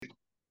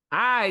All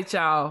right,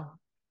 y'all.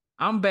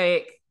 I'm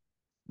back.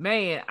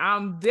 Man,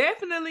 I'm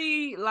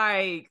definitely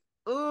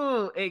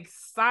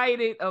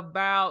excited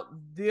about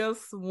this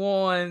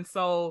one.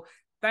 So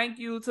thank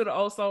you to the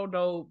Also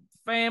Dope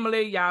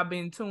family. Y'all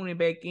been tuning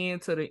back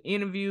into the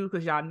interview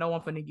because y'all know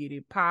I'm finna get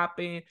it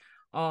popping.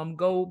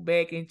 Go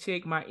back and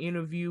check my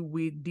interview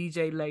with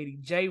DJ Lady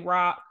J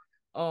Rock.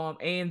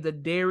 And the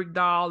Derek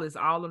Doll is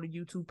all on the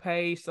YouTube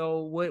page.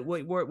 So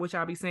what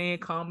y'all be saying?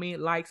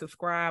 Comment, like,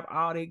 subscribe,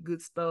 all that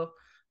good stuff.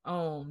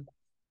 Um,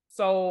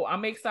 so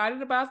I'm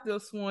excited about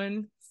this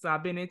one. So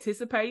I've been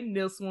anticipating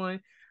this one.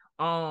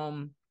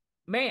 Man,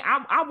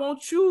 I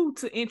want you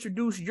to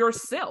introduce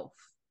yourself.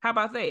 How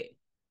about that?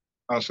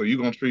 Oh, so you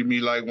gonna treat me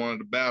like one of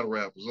the battle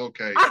rappers?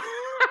 Okay.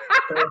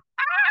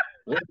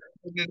 Well,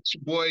 it's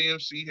your boy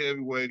MC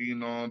Heavyweight, you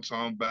know what I'm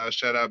talking about.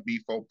 Shout out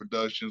B4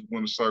 Productions,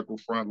 Winter Circle,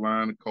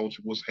 Frontline, the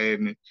culture, what's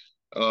happening.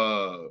 You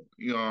know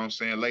what I'm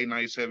saying? Late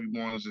Nights, Heavy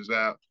Mornings is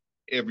out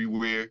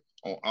everywhere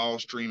on all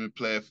streaming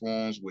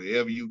platforms.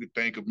 Wherever you can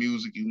think of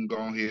music, you can go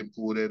ahead and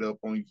pull that up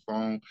on your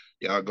phone.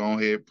 Y'all go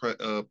ahead,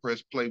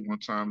 press play one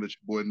time, let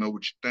your boy know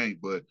what you think.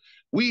 But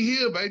we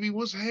here, baby.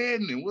 What's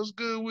happening? What's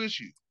good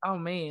with you? Oh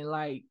man,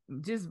 I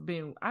just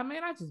been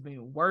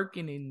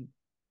working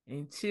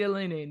and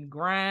chilling and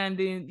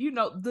grinding,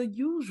 the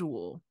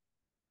usual.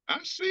 I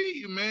see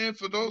you, man.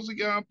 For those of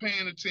y'all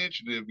paying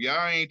attention, if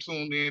y'all ain't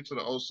tuned in to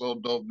the Also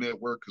Dope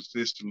Network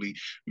consistently,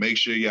 make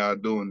sure y'all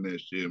doing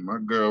that shit. My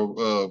girl,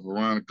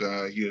 Veronica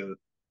out here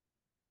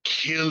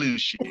killing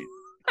shit.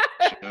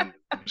 She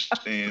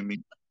understand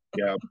me.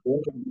 Y'all,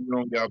 both of you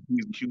on y'all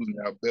P's and Q's, and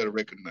y'all better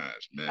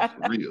recognize, man,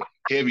 for real.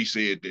 Heavy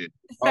said that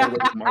all the way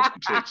from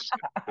Austin, Texas.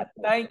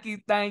 Thank you,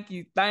 thank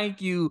you,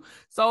 thank you.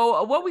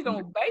 So what we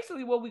gonna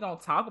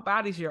talk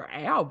about is your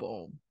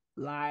album.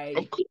 Of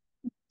Like,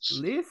 course.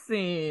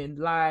 listen,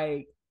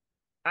 like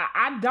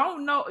I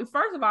don't know.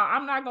 First of all,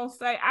 I'm not gonna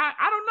say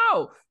I don't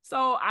know.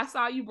 So I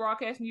saw you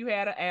broadcasting you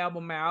had an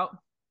album out.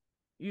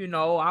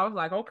 I was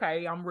like,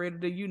 okay, I'm ready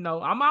to,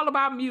 I'm all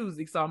about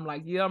music. So I'm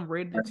like, yeah, I'm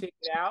ready to check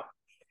it out.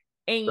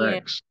 And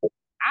Thanks.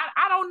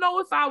 I don't know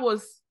if I'm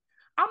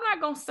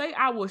not gonna say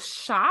I was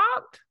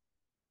shocked.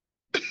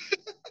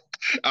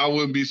 I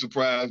wouldn't be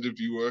surprised if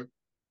you were.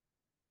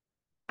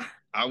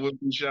 I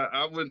wouldn't be shocked.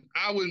 I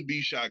wouldn't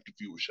be shocked if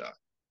you were shocked.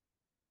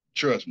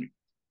 Trust me.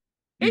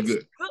 You It's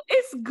good.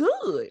 it's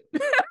good.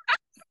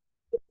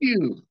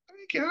 You.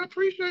 Thank you. I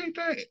appreciate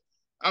that.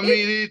 I It's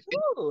mean,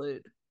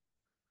 good.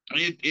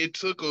 it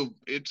took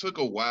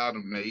a while to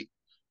make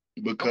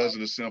Okay. because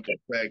of the simple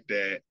fact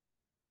that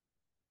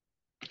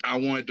I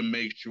wanted to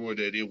make sure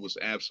that it was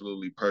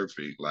absolutely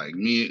perfect. Like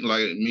we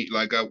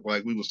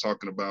was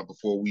talking about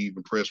before we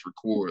even press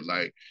record.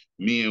 Like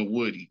me and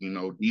Woody,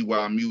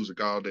 DY music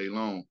all day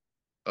long.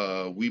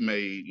 We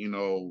made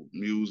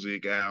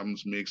music,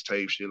 albums,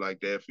 mixtapes, shit like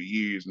that for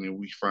years, and then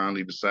we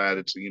finally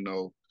decided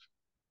to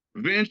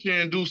venture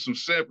and do some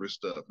separate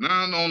stuff.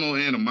 Now I don't know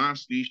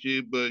animosity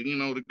shit, but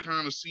to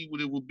kind of see what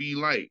it would be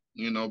like,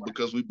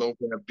 because we both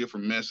have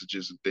different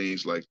messages and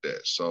things like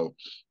that. So,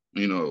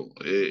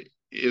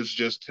 it's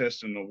just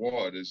testing the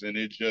waters, and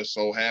it just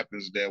so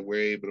happens that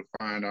we're able to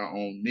find our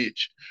own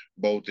niche,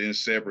 both in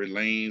separate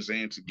lanes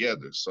and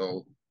together.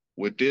 So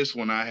with this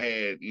one, I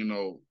had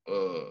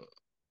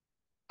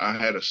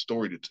a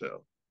story to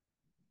tell.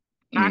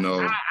 You I, know,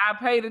 I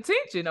paid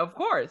attention, of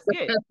course.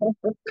 Yes.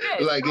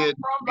 Yes. like From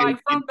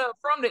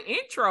the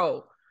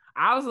intro.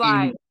 I was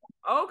like,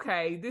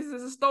 okay, this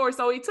is a story.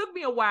 So it took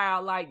me a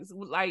while, like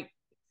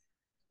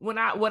when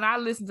I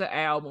listen to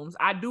albums,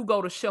 I do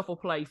go to shuffle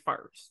play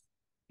first.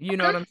 You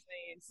know okay. what I'm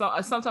saying? So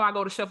sometimes I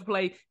go to shuffle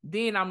play,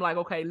 then I'm like,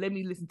 okay, let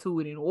me listen to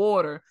it in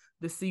order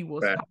to see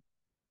what's Right, popping.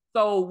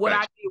 So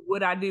right.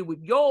 what I did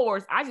with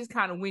yours, I just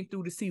kind of went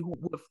through to see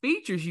what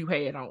features you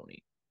had on it.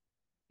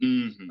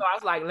 Mm-hmm. So I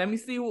was like, let me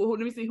see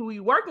who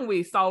you working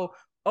with. So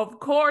of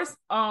course,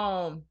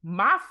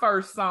 my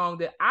first song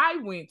that I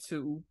went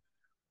to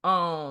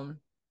um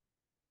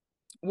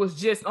was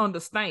Just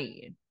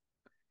Understand.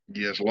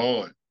 Yes,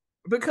 Lord.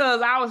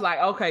 Because I was like,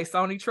 okay,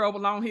 Sony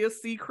Trouble on here,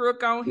 C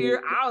Crook on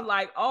here. I was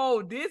like,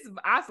 oh,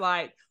 I was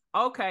like,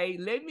 okay,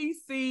 let me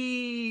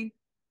see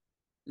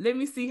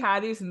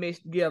how this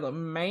meshed together.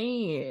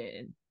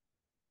 Man.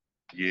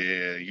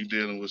 Yeah, you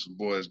dealing with some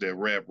boys that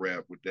rap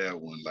with that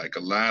one. Like a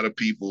lot of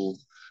people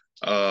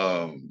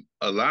I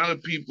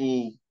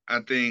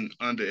think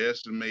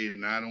underestimate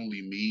not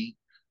only me,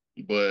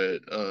 but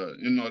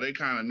they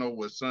kind of know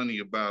what Sonny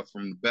about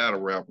from the battle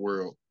rap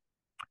world.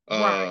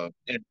 Right.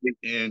 And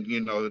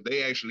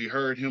they actually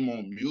heard him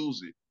on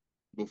music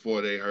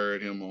before they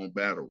heard him on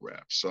battle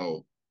rap.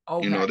 So,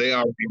 Okay. they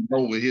already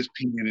know what his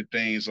pen and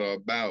things are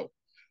about.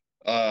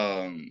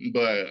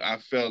 But I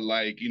felt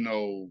like,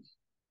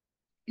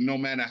 no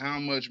matter how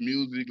much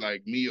music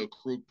like me or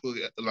Crook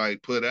put out,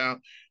 Mhm.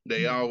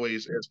 they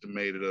always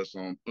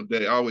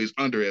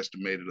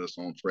underestimated us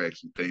on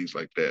tracks and things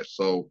like that.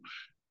 So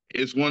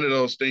it's one of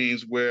those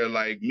things where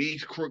like me,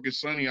 Crook and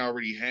Sonny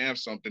already have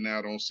something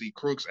out on C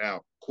Crook's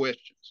out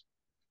questions.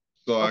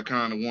 So I Okay.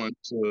 kind of want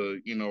to,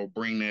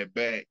 bring that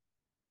back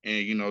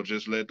and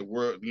just let the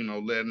world,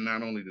 let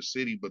not only the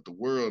city but the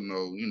world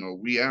know,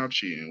 we out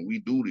here and we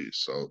do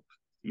this. So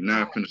you're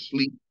not gonna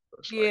sleep.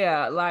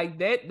 Yeah, like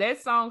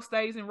that song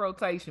stays in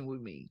rotation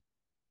with me.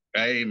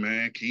 Hey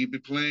man, keep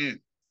it playing.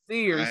 I have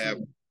Seriously.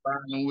 no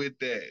problem with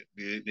that.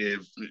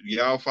 If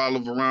y'all follow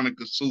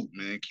Veronica Soup,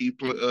 man,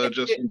 keep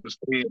just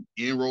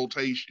in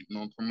rotation. You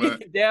know what I'm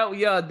talking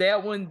about?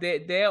 That one,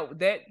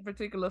 that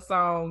particular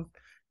song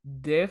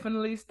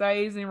definitely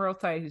stays in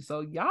rotation. So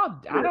y'all,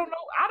 Yeah. I don't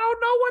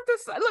know what to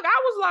say. Look,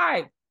 I was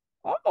like,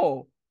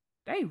 oh,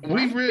 they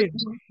We really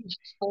rapping.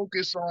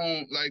 focus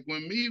on, like,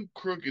 when me,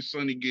 Crook, and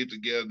Sonny get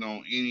together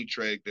on any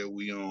track that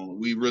we on,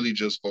 we really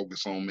just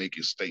focus on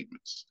making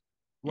statements.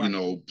 Right.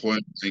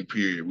 Point blank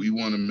period. We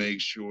want to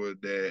make sure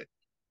that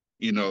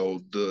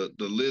the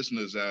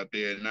listeners out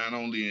there not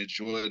only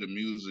enjoy the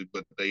music,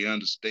 but they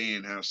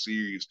understand how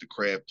serious the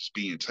craft is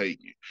being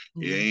taken.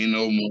 It Mm-hmm. ain't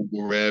no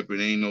mumble rap.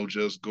 It ain't no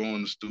just go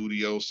in the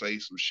studio, say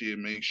some shit,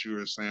 make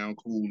sure it sound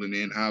cool, and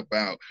then hop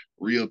out.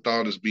 Real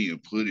thought is being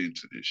put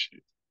into this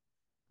shit.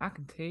 I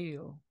can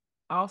tell.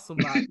 Also,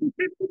 like,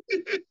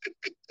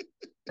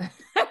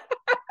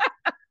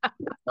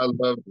 I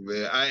love it,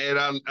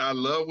 man. I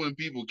love when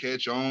people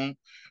catch on,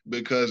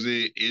 because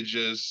it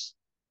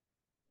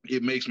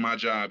makes my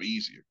job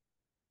easier.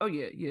 oh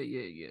yeah,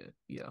 yeah.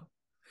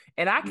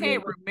 And I Yeah.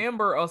 can't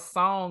remember a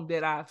song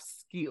that I've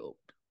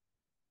skipped.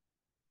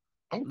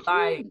 Oh,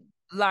 Like,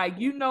 cool.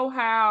 you know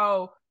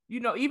how,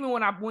 even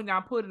when I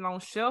put it on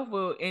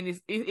shuffle, and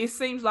it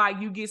seems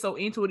like you get so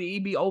into it,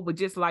 it be over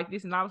just like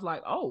this, and I was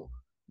like, oh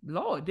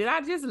Lord, did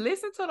I just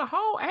listen to the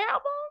whole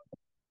album?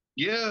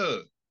 Yeah.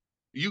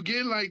 You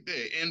get like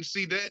that. And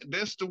see,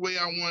 that's the way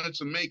I wanted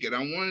to make it. I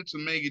wanted to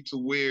make it to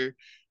where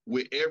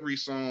with every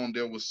song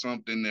there was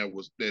something that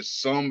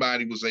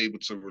somebody was able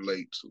to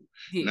relate to.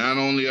 Yes. Not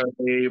only are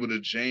they able to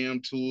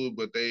jam to it,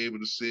 but they're able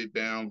to sit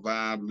down,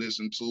 vibe,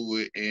 listen to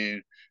it,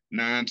 and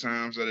 9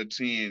 times out of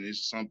 10,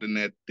 it's something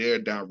that they're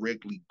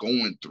directly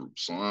going through.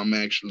 So I'm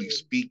actually Yeah.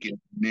 speaking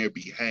on their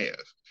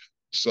behalf.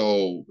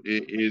 So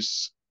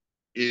it's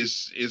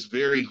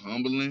very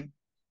humbling,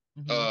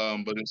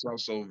 Mm-hmm. but it's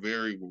also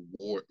very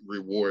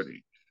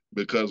rewarding,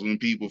 because when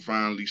people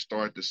finally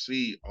start to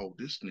see, oh,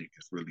 this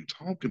nigga's really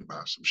talking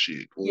about some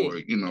shit, Yeah.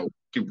 or can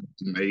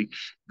make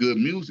good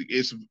music.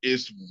 It's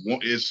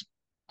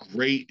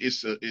great.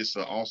 It's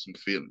an awesome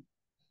feeling.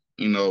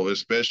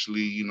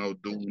 Especially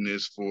doing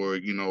this for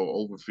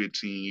over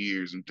 15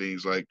 years and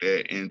things like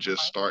that, and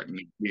just starting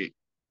to get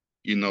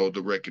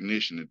the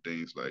recognition and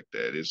things like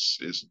that.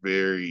 It's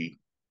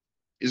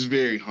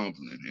very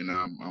humbling, and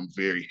I'm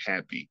very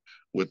happy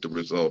with the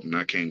result, and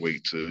I can't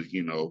wait to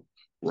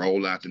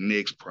roll out the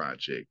next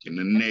project and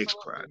the next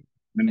project,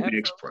 Absolutely. the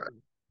next project,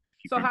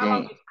 Absolutely. keep So it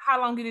going.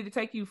 how long did it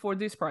take you for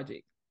this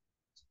project?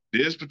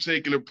 This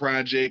particular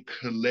project,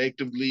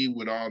 collectively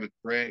with all the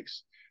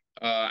tracks,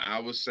 I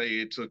would say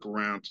it took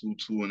around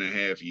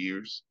 2.5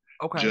 years,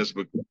 Okay. just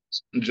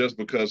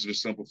because of the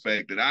simple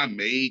fact that I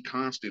made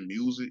constant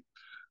music.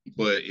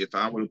 But if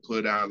I would have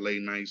put out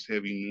late nights,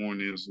 heavy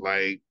mornings,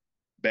 like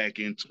back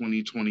in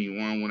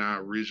 2021 when I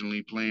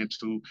originally planned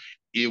to,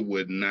 it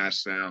would not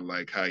sound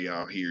like how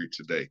y'all hear it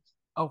today.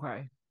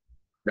 Okay.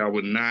 Y'all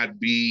would not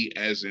be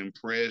as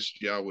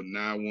impressed. Y'all would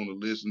not want to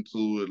listen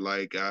to it.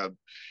 Like I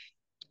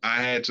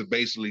had to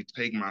basically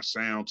take my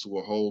sound to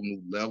a whole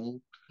new level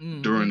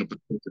Mm-hmm. during the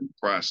particular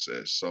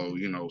process. So,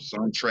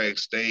 some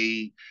tracks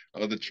stayed,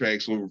 other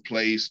tracks were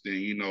replaced, and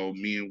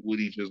me and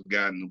Woody just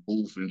got in the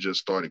booth and just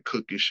started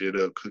cooking shit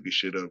up, cooking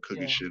shit up,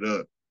 cooking Yeah. shit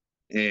up.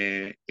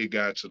 And it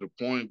got to the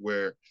point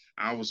where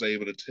I was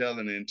able to tell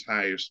an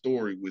entire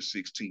story with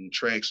 16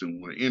 tracks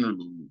in one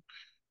interlude,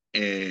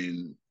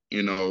 and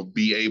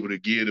be able to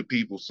give the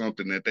people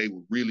something that they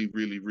would really,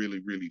 really, really,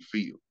 really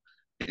feel.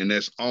 And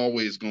that's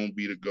always going to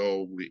be the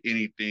goal with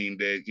anything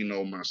that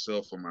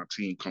myself or my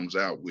team comes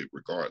out with,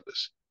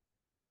 regardless.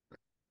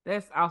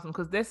 That's awesome,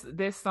 because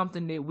that's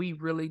something that we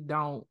really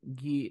don't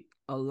get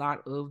a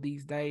lot of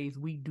these days.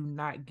 We do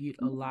not get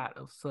a lot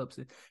of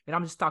substance. And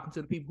I'm just talking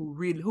to the people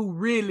who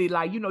really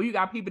like, you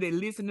got people that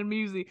listen to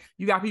music,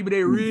 you got people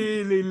that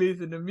really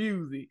listen to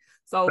music.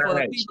 So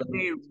Facts.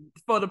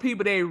 for the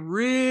people that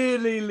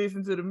really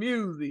listen to the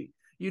music,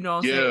 you know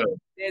what I'm Yeah,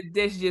 saying?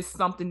 That's just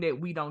something that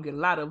we don't get a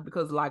lot of,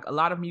 because like a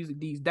lot of music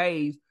these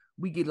days,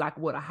 we get like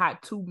what, a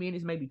hot 2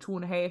 minutes, maybe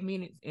 2.5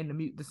 minutes, and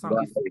the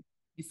song is right.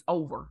 it's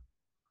over.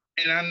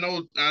 And I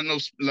know,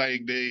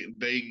 like they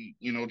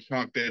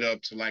chalk that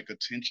up to like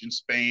attention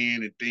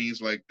span and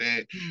things like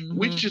that,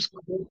 which Mm-hmm. is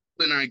cool,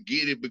 and I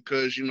get it,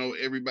 because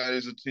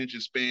everybody's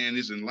attention span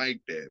isn't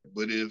like that.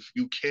 But if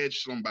you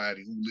catch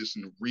somebody who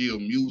listen to real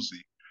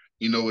music,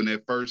 in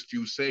that first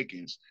few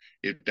seconds,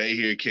 if they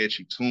hear a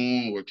catchy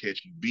tune or a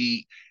catchy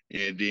beat,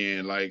 and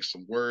then like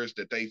some words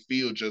that they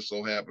feel just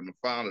so happen to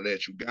follow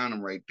that, you got them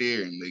right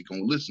there, and they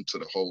gonna listen to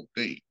the whole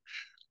thing.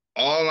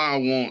 All I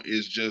want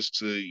is just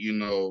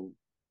to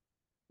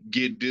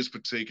get this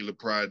particular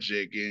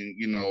project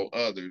and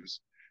others,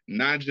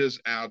 not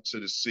just out to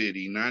the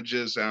city, not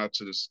just out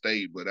to the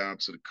state, but out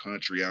to the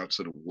country, out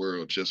to the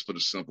world, just for the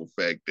simple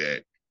fact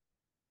that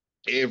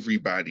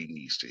everybody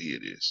needs to hear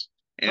this.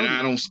 And Oh I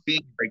yeah. don't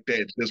speak like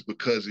that just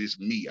because it's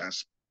me. I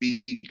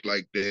speak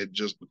like that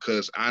just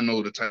because I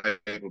know the type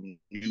of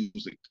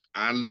music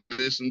I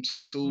listen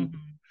to, Mm-hmm.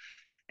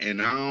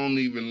 and I don't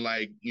even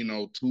like,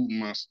 toot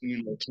my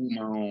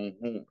own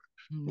horn.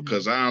 Mm-hmm.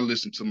 Because I'll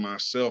listen to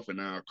myself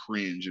and I'll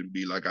cringe and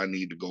be like, I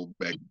need to go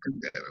back to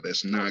that.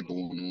 That's Oh not yeah.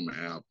 going on the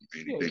album,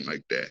 Yeah, anything yeah.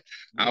 like that.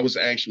 I Yeah. was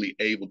actually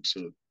able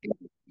to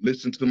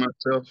listen to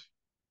myself,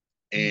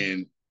 Mm-hmm.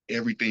 and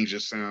everything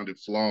just sounded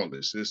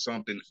flawless. It's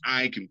something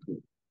I can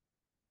put,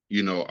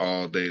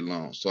 all day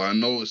long. So I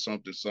know it's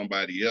something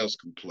somebody else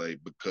can play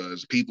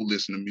because people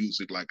listen to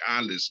music like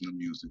I listen to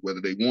music, whether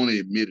they want to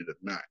admit it or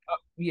not.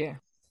 Yeah.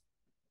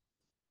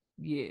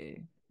 Yeah.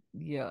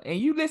 Yeah. And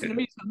you listen to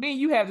music. Me and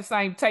you have the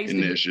same taste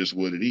And in that's music. just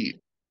what it is.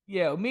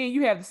 Yeah, me and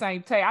you have the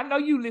same taste. I know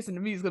you listen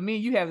to music, but me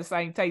and you have the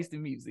same taste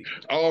in music.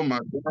 Oh my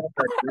God.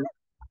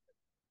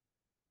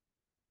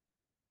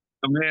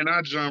 Man,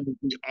 I jump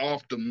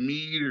off the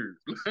meter.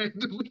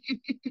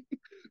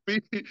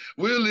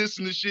 We're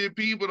listening to shit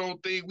people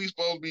don't think we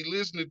supposed to be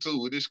listening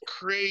to it. It's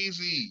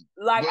crazy.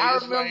 Like But I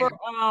it's like,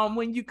 remember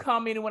when you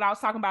come in and when I was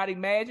talking about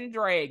Imagine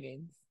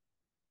Dragons.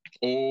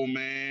 oh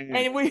man,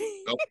 And we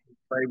those are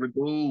my favorite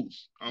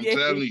dudes. I'm yeah.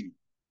 telling you.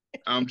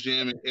 I'm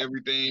jamming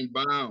everything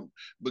bound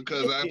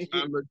because I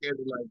look at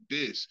it like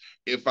this.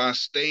 If I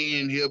stay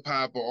in hip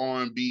hop or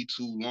R&B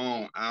too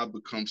long, I'll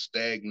become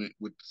stagnant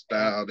with the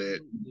style that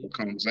Absolutely.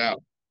 comes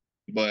out.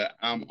 But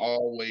I'm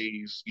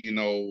always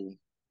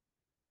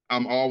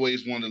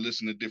want to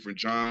listen to different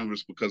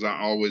genres because I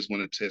always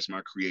want to test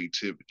my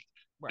creativity.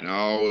 And Right. I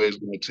always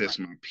want to Right. test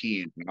my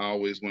pen. And I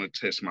always want to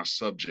test my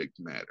subject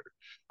matter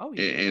Oh and,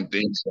 yeah. and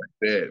things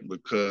like that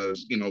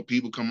because,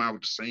 people come out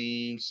with the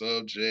same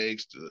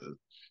subjects, the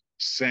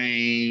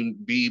same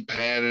beat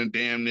pattern,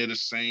 damn near the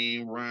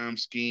same rhyme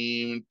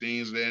scheme and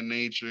things of that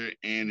nature.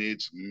 And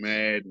it's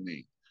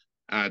maddening.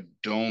 I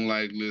don't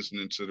like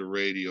listening to the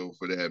radio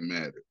for that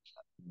matter.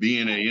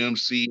 Being an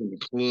MC in the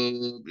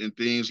club and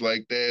things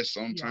like that Yeah.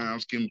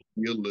 sometimes can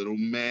be a little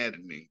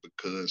maddening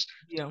because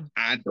Yeah.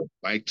 I don't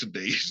like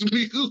today's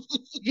music.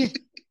 Yeah.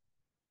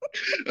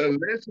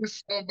 Unless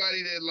it's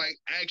somebody that like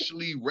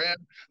actually rap,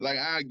 like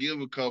I give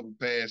a couple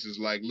passes,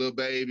 like Lil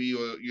Baby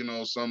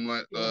or something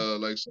Yeah.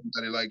 like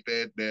somebody like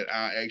that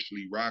I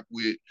actually rock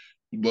with.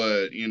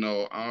 But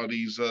all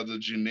these other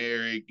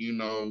generic,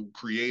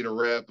 creator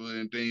rapper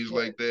and things Yeah.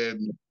 like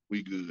that,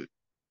 we good.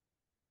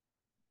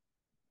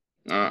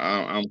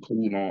 I'm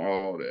cool on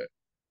all that.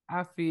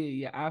 I feel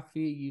you. I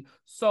feel you.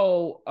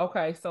 So,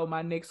 okay, so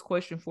my next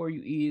question for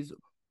you is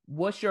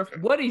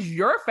what is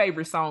your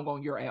favorite song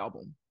on your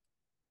album?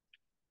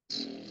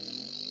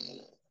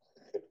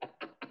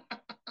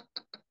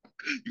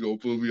 You gonna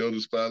put me on the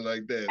spot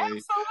like that, eh?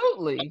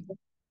 Absolutely.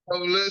 So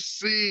let's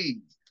see.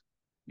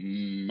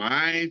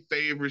 My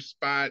favorite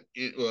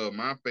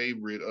my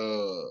favorite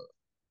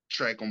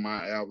track on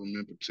my album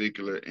in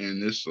particular,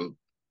 and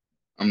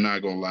I'm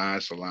not gonna lie,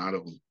 it's a lot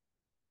of them.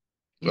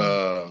 Mm.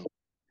 Uh,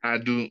 I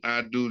do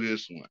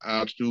this one.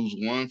 I'll choose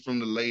one from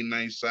the late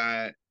night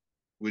side,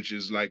 which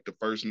is like the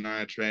first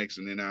 9 tracks,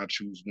 and then I'll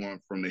choose one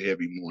from the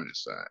heavy morning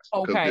side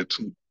because Okay. they're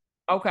two.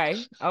 Okay.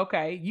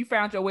 Okay. You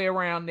found your way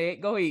around that.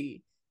 Go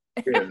ahead.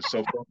 Yeah.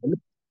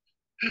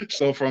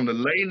 So from the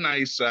late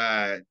night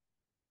side,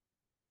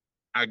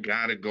 I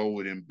gotta go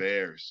with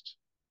embarrassed.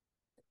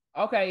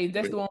 Okay,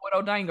 that's But the one with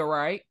Odanga,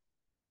 right?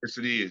 yes,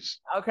 it is.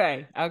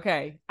 Okay.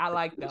 Okay. I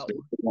like That's that the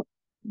one. one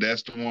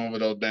that's the one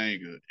with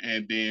Odanga.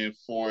 And then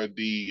for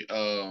the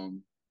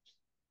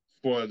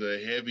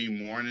heavy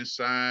morning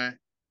side,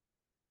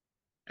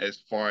 as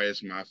far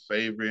as my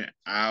favorite,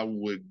 I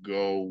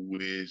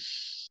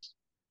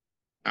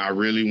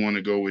really want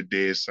to go with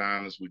Dead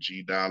Silence with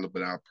G Dollar,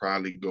 but I'll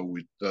probably go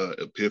with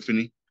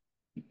Epiphany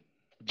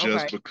Okay.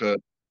 just because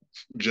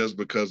just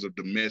because of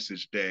the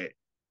message that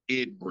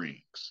it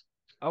brings.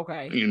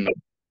 Okay. You know,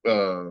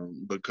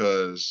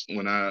 because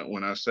when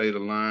I say the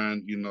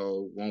line,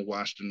 won't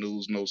watch the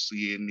news, no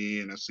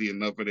CNN. I see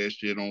enough of that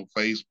shit on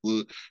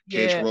Facebook.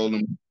 Catch Yeah.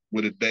 Rolling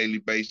with a daily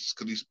basis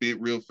because he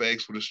spit real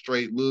facts with a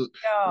straight look.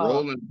 Yeah.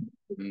 Rolling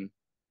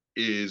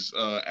is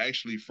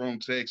actually from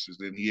Texas,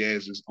 and he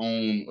has his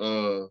own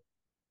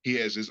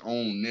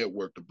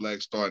network, the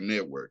Black Star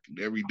Network. And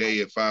every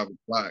day at 5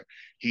 o'clock,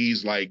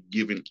 he's like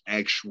giving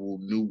actual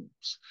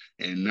news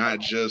and not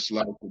Okay. just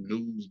like the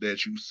news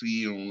that you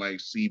see on like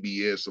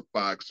CBS or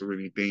Fox or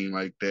anything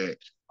like that,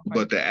 Okay.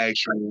 but the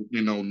actual,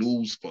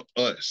 news for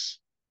us.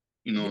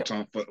 You know Yeah. what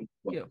I'm talking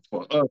Yeah.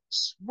 for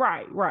us.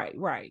 Right. Right.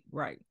 Right.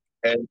 Right.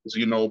 As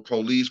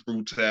police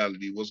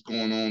brutality, what's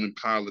going on in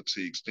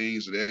politics,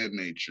 things of that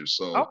nature.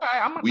 So Okay.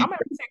 I'm we gonna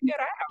check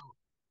that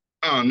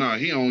oh no,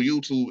 he on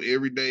YouTube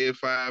every day at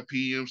 5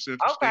 p.m.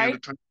 Central out. Okay.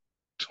 Standard Time.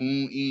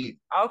 Tune in.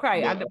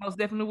 Okay. I But most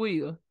definitely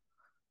will.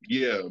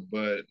 yeah,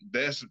 but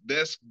that's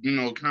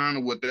kind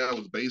of what that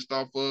was based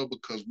off of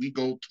because we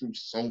go through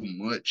so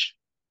much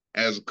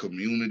as a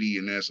community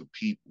and as a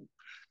people.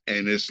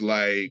 And it's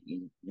like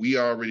we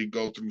already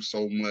go through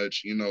so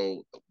much,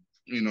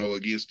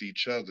 against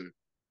each other.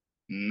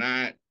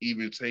 not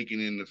even taking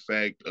in the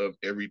fact of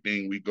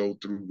everything we go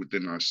through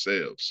within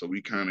ourselves. So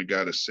we kind of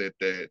got to set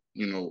that,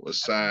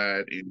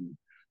 aside and,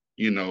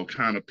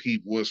 kind of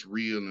peep what's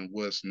real and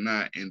what's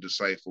not and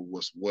decipher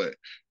what's what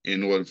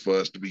in order for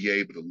us to be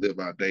able to live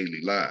our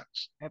daily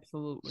lives.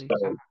 Absolutely.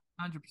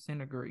 I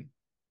 100% agree.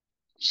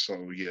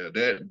 So yeah,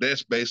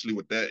 that's basically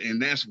what that,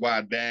 and that's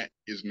why that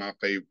is my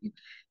favorite.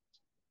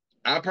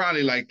 I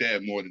probably like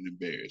that more than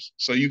Embarrassed.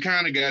 So you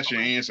kind of got your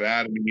answer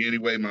out of me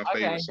anyway. My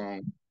favorite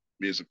song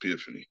is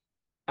Epiphany.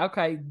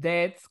 Okay,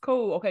 that's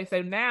cool. Okay,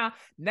 so now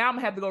I'm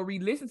gonna have to go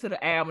re-listen to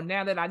the album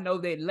now that I know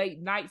that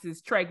Late Nights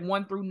is track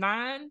 1 through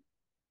 9.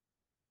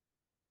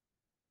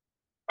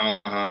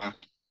 Uh-huh.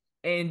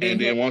 And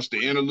then once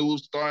the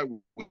interlude start,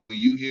 will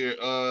you hear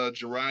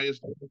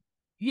Jariah's?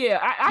 Yeah,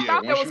 I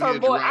thought that was her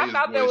voice. I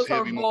thought that was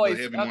her voice.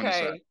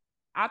 Okay.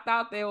 I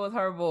thought that was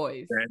her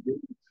voice.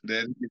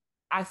 That is,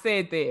 I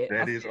said that.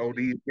 That is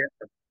OD.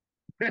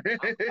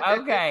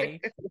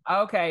 Okay.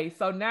 Okay.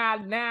 So now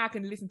I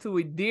can listen to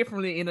it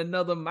differently in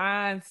another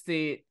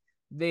mindset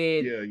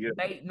that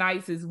Late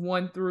Nights is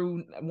 1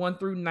 through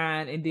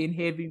 9, and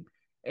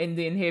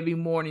then Heavy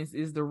Mornings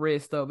is the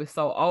rest of it.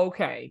 So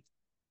okay.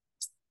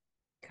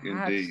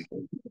 Indeed.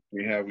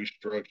 And how we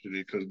structured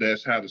it, because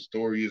that's how the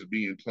story is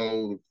being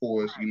told. Of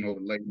course, the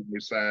late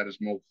night side is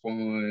more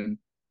fun,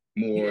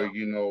 more,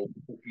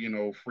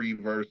 free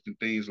verse and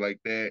things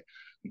like that.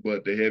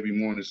 But the Heavy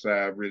Morning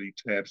side really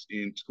taps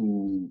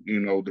into,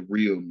 the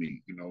real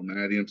me,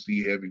 not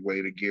MC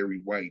Heavyweight or Gary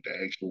White,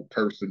 the actual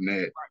person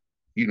that,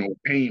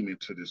 came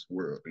into this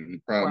world and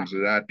the problems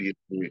that I did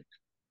with,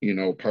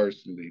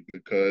 personally.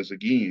 Because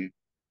again,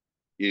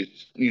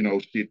 it's,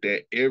 shit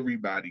that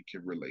everybody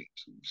can relate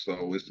to.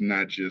 So it's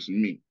not just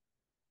me.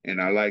 And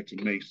I like to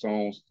make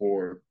songs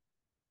for,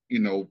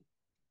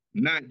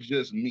 not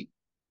just me.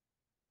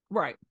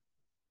 Right.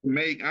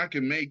 I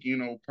can make,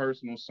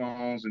 personal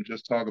songs and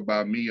just talk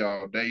about me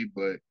all day,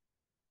 but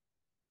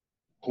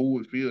who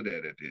would feel that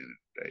at the end of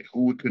the day?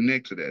 Who would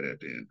connect to that at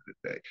the end of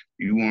the day?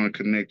 You want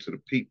to connect to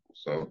the people.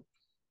 So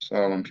that's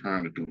all I'm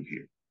trying to do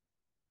here.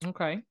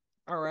 Okay.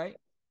 All right.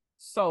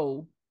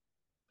 So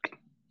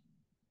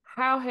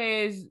how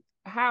has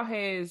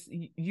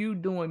you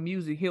doing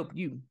music helped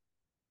you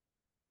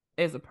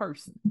as a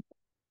person?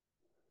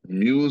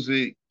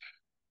 Music,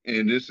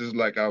 and this is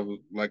like I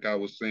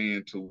was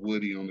saying to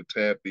Woody on the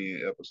Tap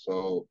In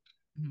episode,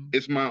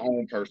 it's my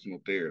own personal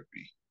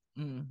therapy.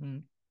 Mm-hmm.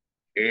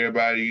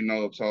 Everybody,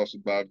 talks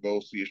about go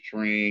see a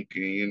shrink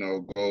and,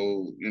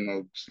 go,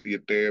 see a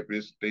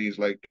therapist, things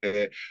like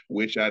that,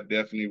 which I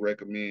definitely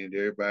recommend.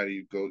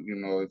 Everybody go,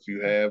 if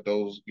you have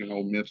those,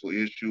 mental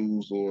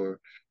issues or,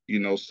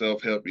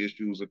 self-help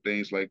issues or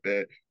things like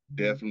that,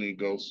 definitely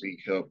go seek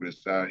help.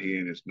 It's out here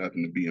and it's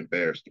nothing to be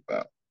embarrassed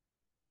about.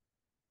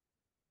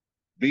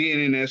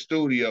 Being in that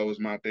studio is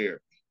my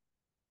therapy.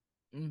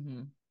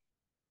 Mm-hmm.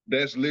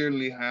 That's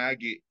literally how I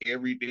get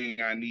everything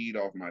I need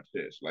off my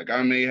chest. Like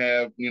I may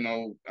have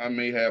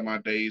my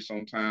days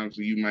sometimes,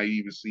 so you might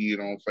even see it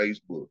on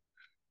Facebook,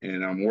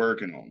 and I'm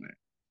working on that.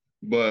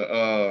 But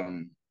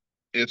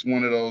it's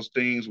one of those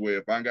things where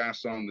if I got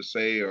something to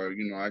say or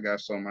I got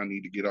something I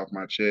need to get off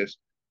my chest,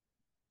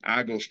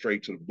 I go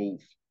straight to the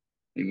booth,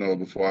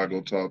 before I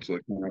go talk to a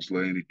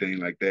counselor or anything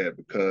like that,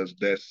 because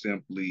that's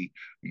simply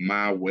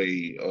my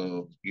way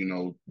of,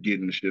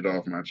 getting the shit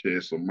off my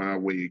chest, or my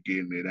way of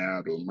getting it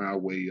out, or my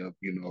way of,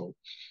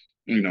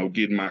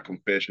 getting my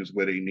confessions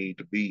where they need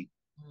to be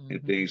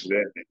and things of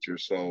that nature.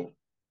 So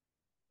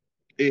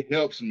it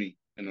helps me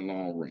in the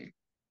long run.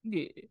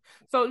 Yeah.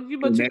 So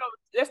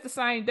that's the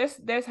same.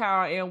 That's how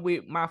I am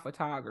with my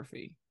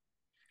photography.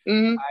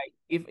 Like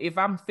if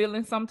I'm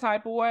feeling some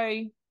type of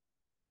way,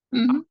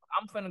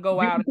 I'm finna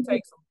go out and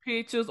take some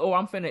pictures, or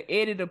I'm finna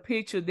edit a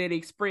picture that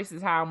expresses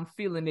how I'm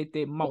feeling at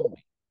that moment.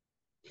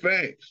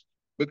 Facts.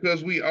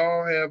 Because we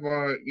all have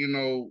our,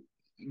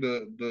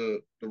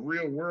 the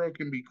real world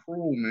can be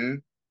cruel,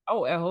 man.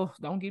 Oh,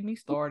 don't get me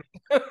started.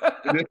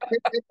 The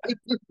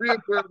real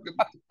world can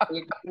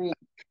be cruel.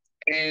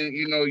 And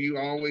you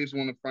always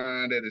want to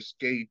find that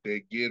escape,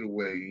 that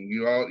getaway. And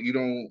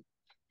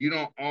you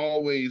don't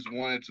always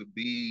want it to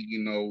be,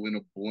 in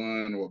a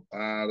blunt or a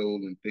bottle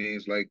and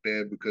things like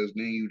that, because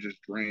then you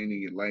just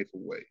draining your life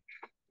away.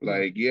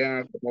 Like,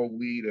 yeah, I smoke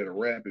weed at a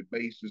rapid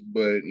basis,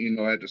 but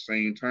at the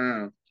same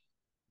time,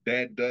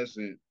 that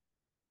doesn't,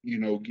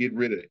 get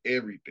rid of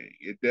everything.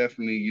 It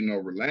definitely,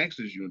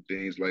 relaxes you and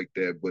things like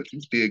that, but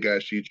you still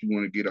got shit you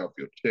want to get off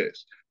your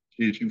chest.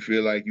 Shit you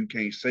feel like you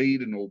can't say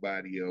to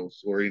nobody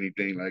else or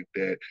anything like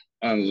that,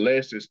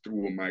 unless it's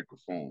through a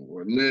microphone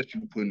or unless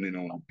you putting it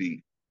on a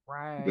beat.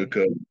 Right.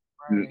 Because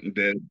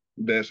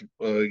that's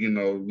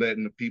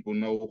letting the people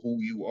know who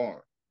you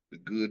are, the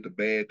good, the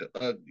bad, the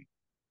ugly,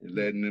 and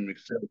letting them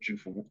accept you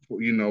for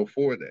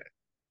that.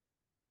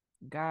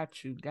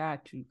 Got you.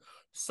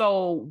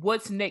 So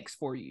what's next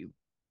for you?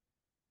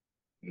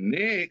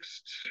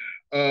 Next,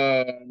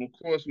 of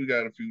course, we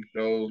got a few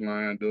shows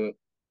lined up.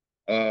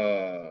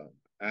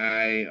 I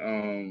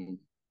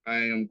I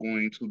am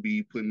going to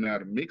be putting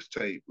out a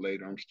mixtape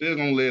later. I'm still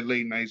gonna let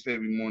Late Nights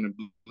Heavy Morning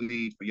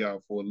bleed for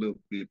y'all for a little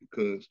bit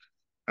because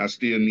I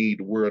still need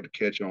the world to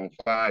catch on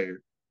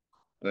fire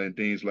and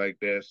things like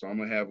that. So I'm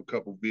gonna have a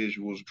couple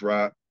visuals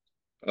drop.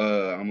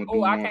 I'm gonna Oh,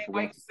 do I one can't for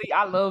Run. wait to see.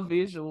 I love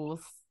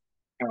visuals.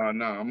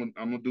 No, I'm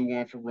gonna do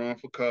one for Run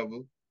for Cover.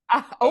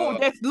 Oh, Uh,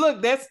 that's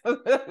look, that's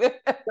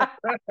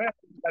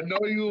I know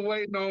you were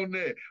waiting on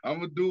that. I'm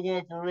gonna do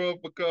one for Run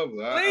for Cover.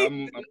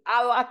 please.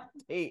 I like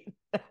it.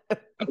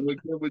 I'm gonna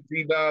give a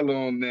G-Dollar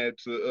on that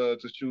to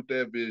shoot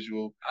that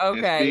visual. And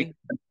speak, Okay.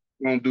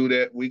 we're gonna do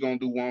that. We're gonna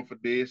do one for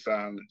Dead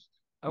Silence.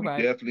 We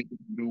Okay. definitely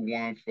do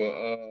one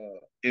for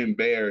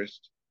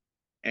Embarrassed.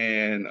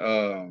 And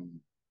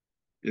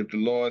if the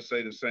Lord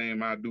say the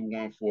same, I do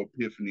one for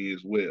Epiphany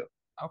as well.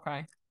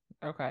 Okay.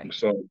 Okay.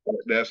 So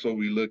that's what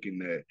we're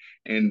looking at.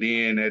 And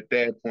then at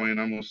that point,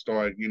 I'm gonna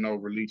start,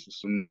 releasing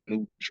some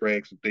new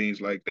tracks and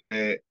things like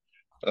that.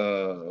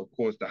 Of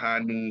course, the High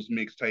Noons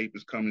mixtape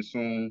is coming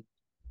soon.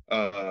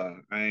 I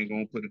ain't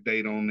gonna put a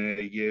date on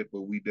that yet,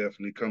 but we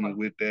definitely coming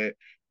with that.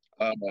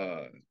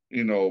 Uh,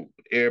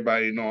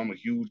 everybody know I'm a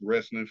huge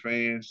wrestling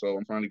fan, so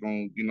I'm finally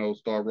gonna,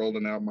 start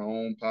rolling out my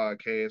own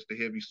podcast, the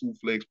Heavy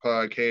Suplex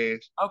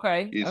Podcast.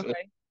 Okay. It's up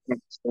Okay.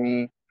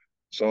 soon.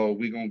 So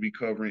we're gonna be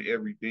covering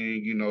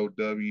everything,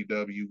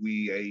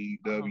 WWE,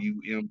 Uh-huh. AEW,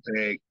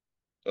 Impact,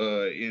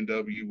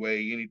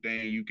 NWA,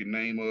 anything you can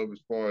name of as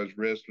far as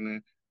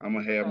wrestling. I'm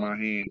gonna have Okay. my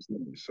hands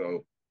in it.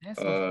 So That's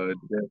what's up.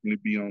 definitely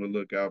be on the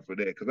lookout for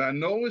that. Because I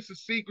know it's a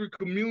secret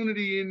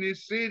community in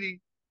this city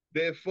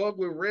that fuck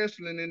with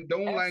wrestling and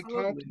don't like talking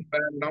Absolutely.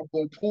 about it. I'm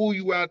gonna pull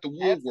you out the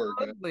woodwork.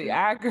 Absolutely.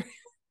 I agree.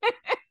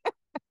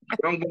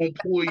 I'm gonna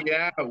pull you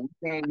out. We're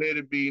gonna let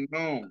it be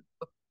known.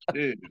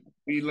 Yeah.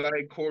 Be like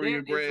That is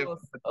choreographed.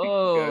 what's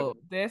up.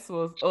 That's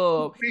what's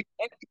up.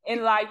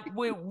 And like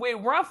with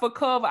Run for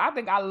Cover, I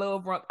think I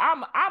love Run.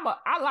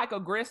 I like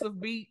aggressive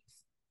beats.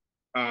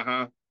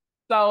 Uh-huh.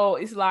 So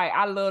it's like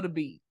I love the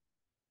beat.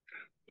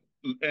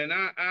 And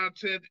I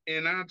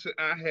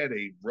had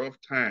a rough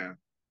time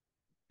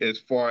as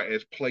far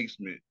as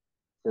placement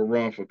for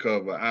Run for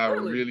Cover. I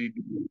Really? really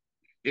did.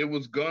 It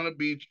was gonna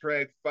be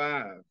track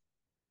 5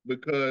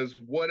 because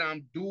what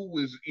I'm due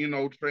is,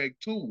 track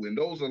 2, and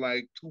those are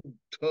like two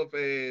tough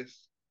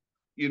ass,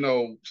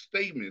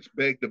 statements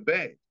back to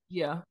back.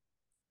 Yeah.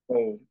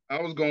 So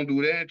I was gonna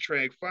do that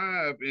track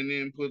 5 and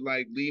then put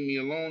like Leave Me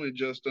Alone and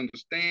Just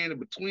Understand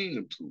between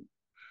them two.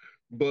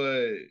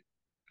 But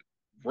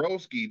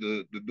Broski,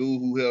 the dude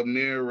who helped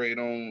narrate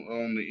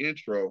on the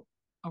intro,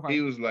 he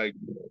Okay. was like,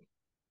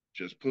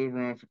 just put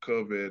Run for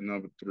Cover at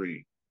number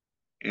 3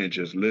 and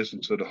just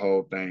listen to the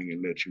whole thing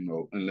and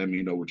let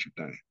me know what you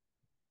think.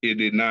 It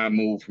did not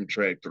move from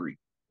track 3,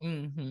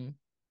 Mm-hmm.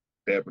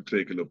 that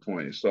particular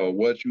point. So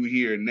what you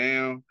hear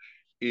now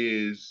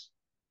is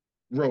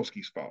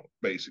Broski's fault,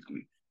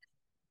 basically.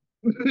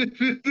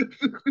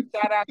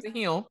 Shout out to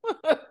him.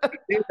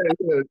 Yeah,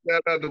 yeah.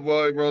 Shout out to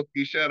Boy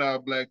Broski. Shout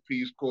out Black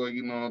Peace Corps.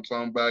 You know what I'm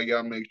talking about.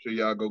 Y'all make sure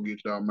y'all go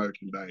get y'all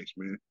merchandise,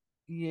 man.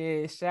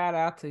 Yeah, shout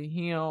out to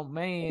him,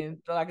 man.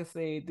 Like I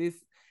said,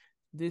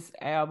 this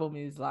album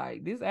is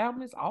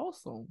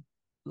awesome.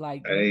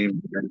 Like you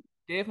Hey,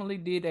 definitely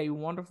did a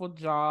wonderful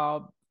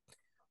job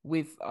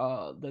with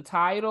the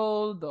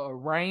title, the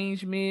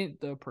arrangement,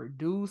 the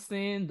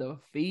producing, the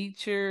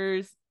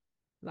features,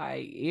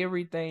 like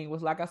everything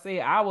was like I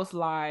said, I was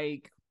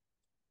like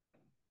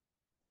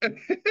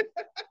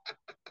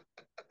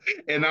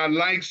and I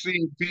like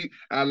seeing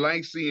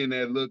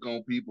that look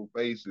on people's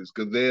faces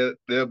because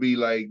they'll be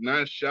like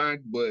not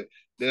shocked, but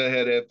they'll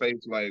have that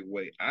face like,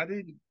 wait, I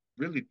didn't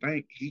really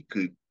think he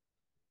could.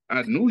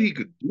 I knew he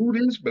could do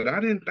this, but I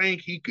didn't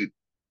think he could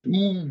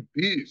do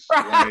this.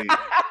 Like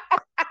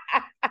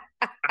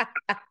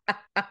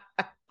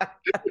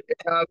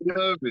I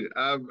love it.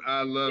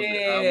 I love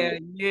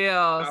it. yeah,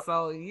 yeah. I,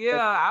 So yeah,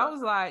 I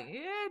was like,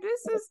 yeah,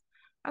 this is.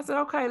 I said,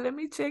 okay, let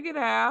me check it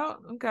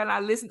out. Okay, and I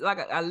listened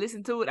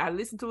to it. I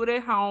listened to it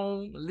at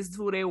home. I listened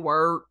to it at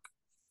work.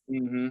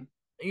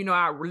 mm-hmm,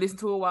 I listened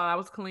to it while I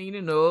was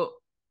cleaning up.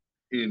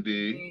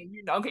 indeed,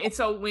 And okay. And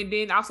so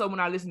when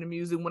I listen to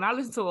music, when I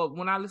listen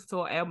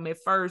to an album at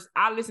first,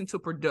 I listen to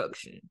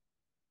production.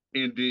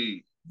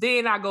 indeed,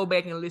 Then I go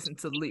back and listen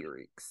to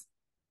lyrics.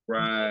 Then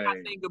I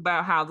right. think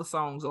about how the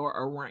songs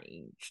are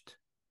arranged.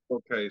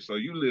 Okay, so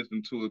you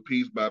listen to it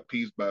piece by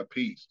piece by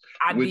piece,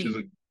 I which is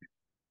did. a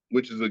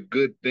which is a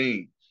good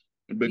thing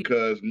Yeah.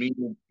 because me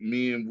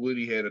and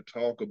Woody had a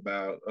talk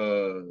about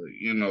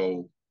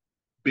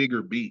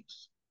bigger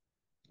beats.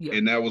 Yeah.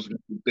 And that was one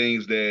of the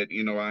things that,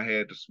 I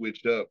had to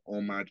switch up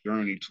on my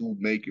journey to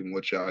making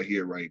what y'all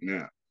hear right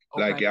now.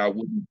 Like Okay. y'all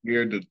wouldn't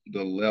hear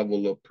the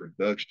level of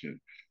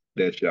production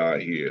that y'all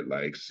hear.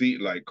 Like see,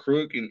 like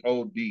Crook and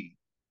OD.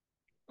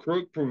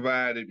 Crook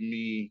provided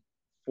me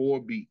 4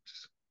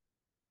 beats.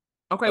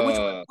 Okay.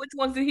 Uh Which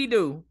ones did he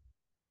do?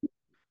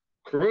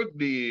 Crook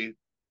did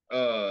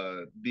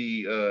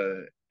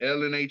the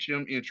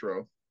LNHM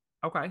intro.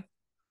 Okay.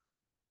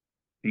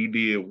 He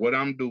did What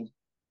I'm Do.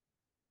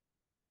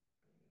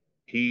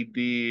 He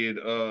did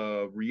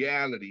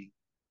Reality.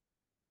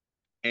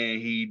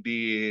 and he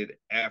did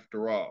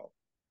After All.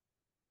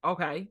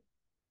 Okay.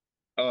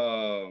 I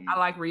Um,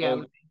 like oh,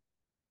 reality.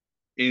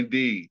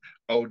 indeed.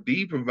 OD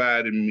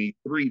provided me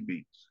 3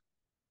 beats.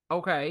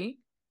 Okay.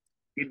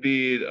 He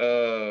did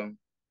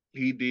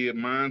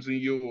Mines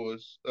and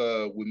Yours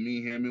with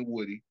me, him, and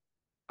Woody.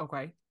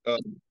 Okay. Uh,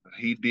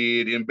 he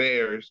did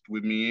Embarrassed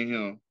with me and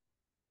him.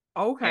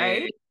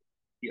 Okay. And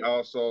he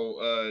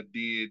also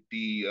did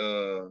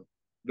the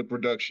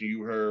production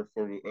you heard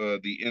for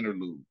the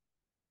interlude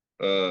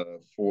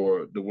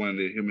for the one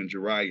that him and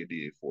Jiraiya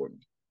did for me.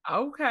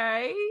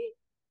 Okay.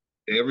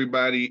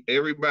 Everybody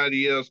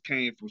else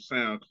came from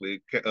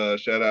SoundClick.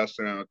 Shout out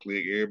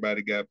SoundClick.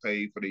 Everybody got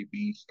paid for their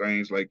beats,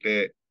 things like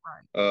that.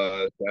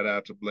 Right. Shout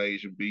out to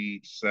Blasian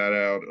Beats. Shout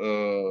out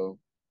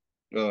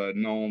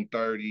Gnome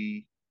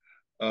 30.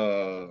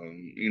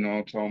 You know what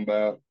I'm talking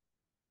about.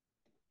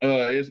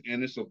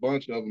 It's a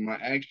bunch of them. I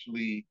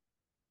actually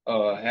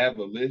have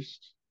a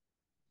list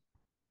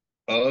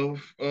of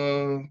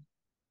the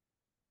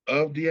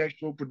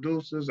actual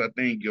producers. I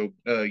think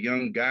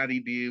Young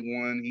Gotti did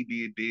one. He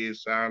did Dead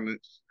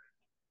Silence.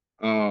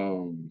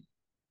 Um,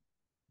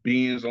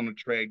 Beans on the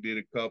track did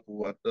a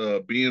couple.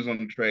 Beans on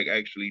the track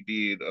actually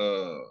did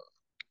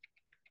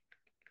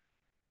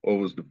what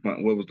was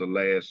the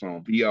last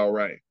song? Be All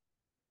Right.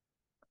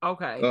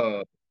 Okay.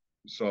 Uh,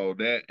 so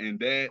that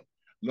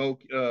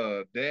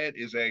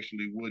is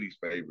actually Woody's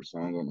favorite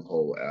song on the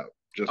whole album,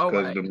 just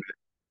because of Okay. the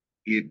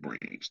it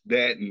brings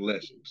that and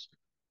lessons.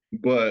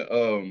 But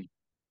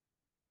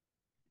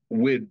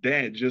with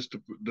that, just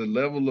the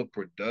level of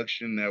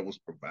production that was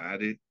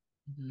provided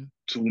Mm-hmm.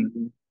 to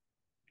me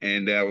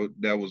and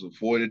that was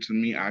afforded to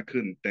me, I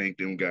couldn't thank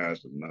them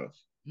guys enough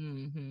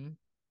Mm-hmm.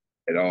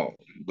 at all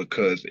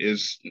because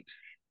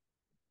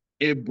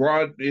it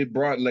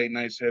brought late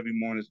nights, heavy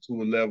mornings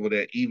to a level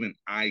that even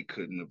I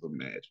couldn't have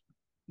imagined.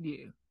 Yeah.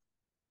 Yeah.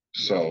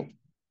 So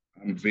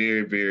I'm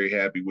very, very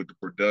happy with the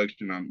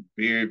production. I'm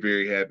very,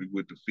 very happy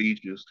with the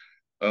features.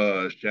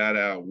 Shout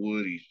out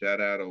Woody,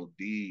 shout out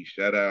OD,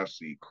 shout out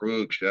C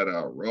Crook, shout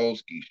out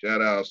Roski,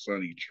 shout out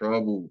Sonny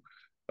Trouble,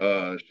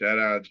 shout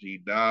out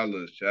G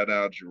Dollar, shout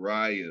out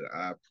Jiraiya.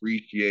 I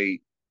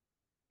appreciate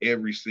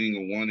every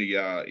single one of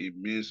y'all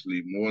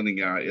immensely more than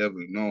y'all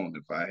ever known.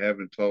 If I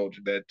haven't told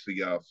you that to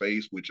y'all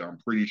face, which I'm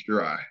pretty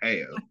sure I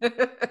have,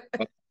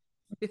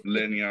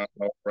 letting y'all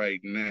know right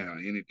now.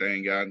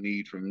 Anything y'all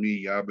need from me,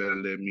 y'all better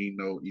let me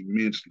know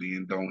immensely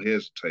and don't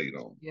hesitate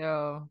on it.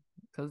 Yeah,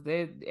 because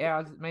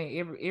that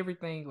man,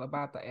 everything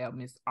about the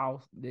album is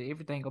off.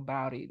 Everything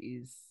about it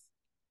is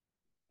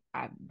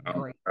I'm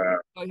great. proud.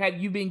 So have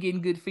you been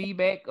getting good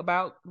feedback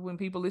about when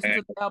people listen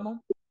to the album?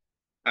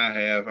 I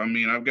have. I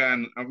mean, I've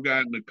gotten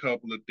a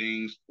couple of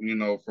things,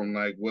 from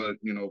like what,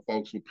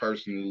 folks would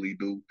personally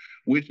do,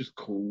 which is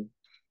cool.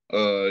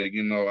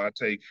 I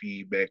take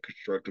feedback,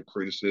 constructive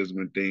criticism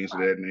and things of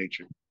that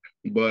nature.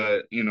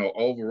 But,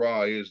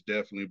 overall it's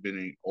definitely been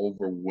an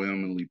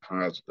overwhelmingly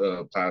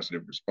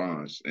positive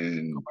response.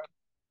 And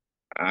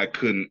I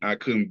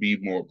couldn't be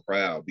more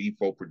proud.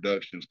 B4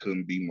 Productions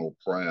couldn't be more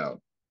proud,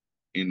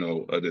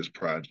 of this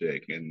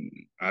project. And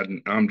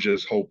I'm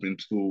just hoping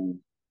to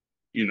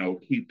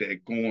keep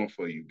that going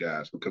for you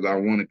guys because I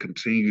want to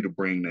continue to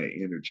bring that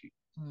energy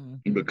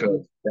Mm-hmm.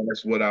 because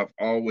that's what I've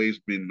always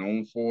been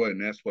known for, and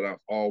that's what I've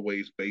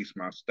always based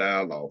my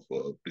style off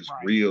of. It's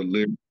Right. real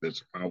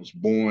lyrics. I was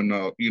born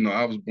up,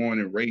 I was born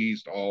and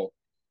raised off,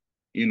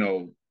 you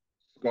know,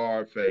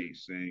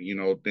 Scarface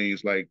and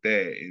things like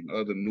that, and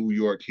other New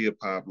York hip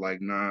hop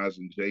like Nas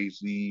and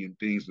Jay-Z and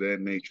things of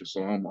that nature.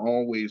 So I'm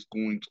always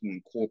going to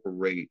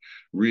incorporate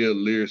real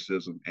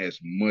lyricism as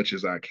much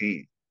as I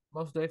can,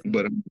 Most definitely.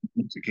 but I'm a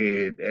music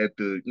head at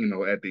the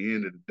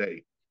end of the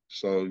day.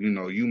 So,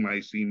 you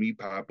might see me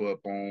pop up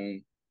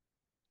on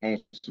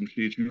some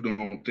shit you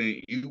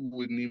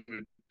wouldn't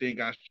even think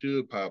I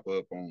should pop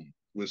up on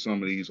with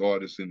some of these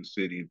artists in the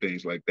city and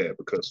things like that.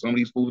 Because some of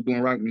these fools are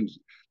doing rock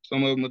music.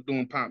 Some of them are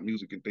doing pop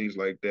music and things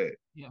like that.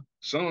 Yeah.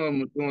 Some of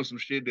them are doing some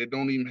shit that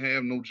don't even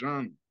have no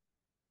genre.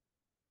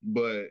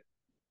 But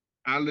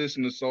I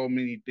listen to so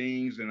many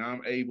things and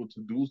I'm able to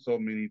do so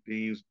many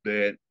things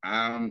that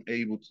I'm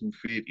able to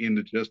fit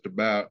into just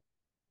about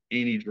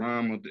any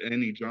genre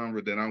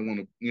that I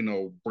want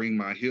to, bring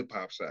my hip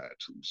hop side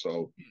to.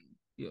 So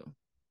Yeah.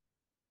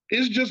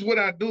 it's just what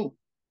I do.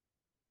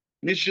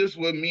 It's just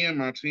what me and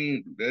my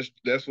team do.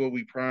 That's what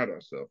we pride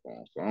ourselves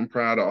on. So I'm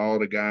proud of all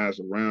the guys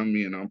around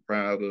me and I'm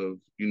proud of,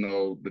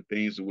 the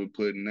things that we're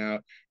putting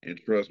out. And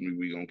trust me,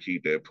 we're gonna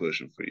keep that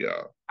pushing for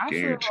y'all.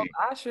 Guaranteed.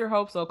 I sure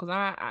hope so because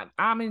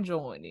I'm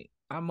enjoying it.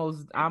 I'm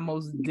most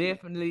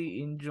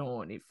definitely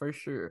enjoying it for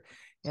sure.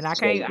 And I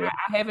So can't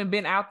I haven't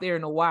been out there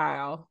in a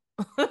while.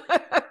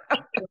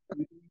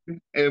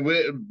 and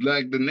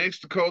like the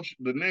next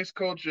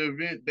culture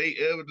event they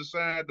ever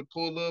decide to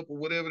pull up or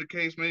whatever the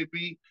case may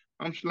be,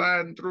 I'm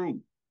sliding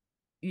through.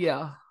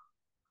 Yeah.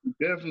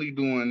 Definitely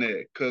doing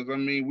that. Cause I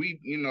mean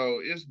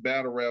it's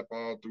battle rap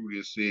all through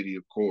this city,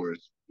 of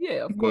course.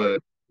 Yeah, of course.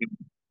 But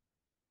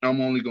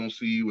I'm only gonna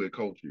see you at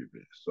culture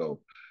events. So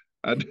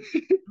I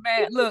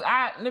Man, look,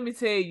 let me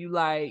tell you,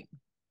 like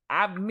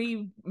I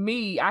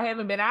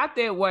haven't been out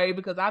that way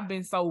because I've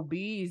been so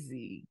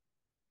busy.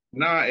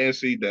 Nah, and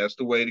see, that's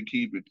the way to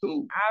keep it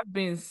too. I've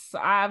been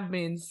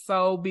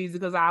so busy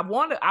because I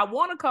want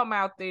to come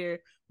out there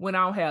when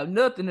I don't have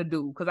nothing to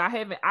do because I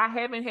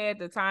haven't had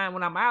the time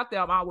when I'm out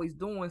there. I'm always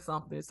doing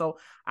something, so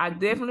I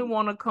definitely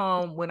want to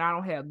come when I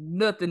don't have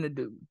nothing to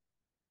do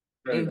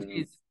and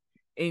just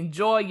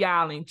enjoy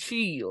y'all and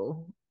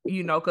chill.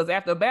 Because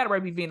after a battle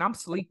rap event, I'm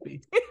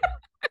sleepy.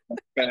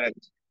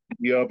 Facts.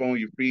 Be up on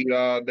your feet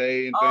all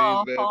day and things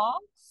of that. Uh-huh.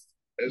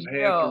 That's half the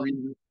Yeah.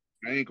 reason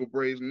my ankle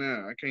brace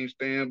now. I can't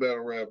stand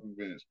battle rap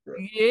events, bro.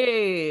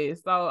 Yeah.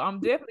 So I'm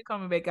definitely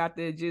coming back out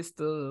there just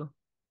to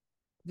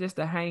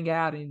hang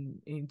out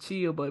and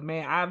chill. But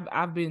man,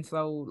 I've been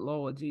so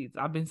Lord Jesus,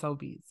 I've been so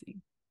busy.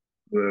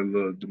 But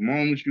look, the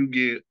moment you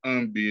get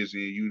unbusy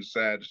and you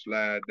decide to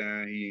slide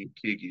down here and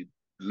kick it,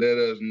 let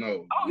us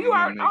know. You know what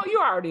I mean? You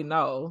already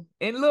know.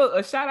 And look,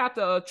 a shout out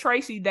to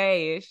Tracy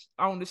Dash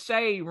on the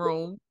Shade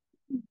Room.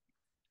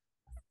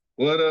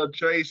 What up,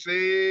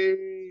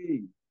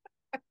 Tracy?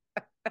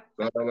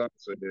 That's all I'm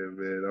saying,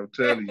 man. I'm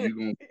telling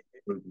you,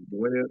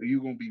 you're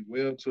gonna be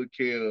well took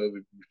care of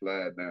if you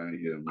slide down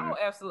here, man. Oh,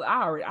 absolutely.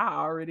 I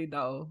already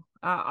know.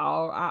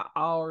 I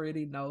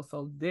already know.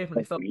 So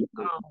definitely. So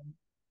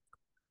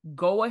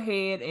go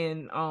ahead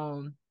and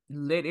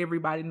let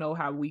everybody know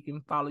how we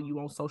can follow you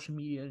on social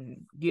media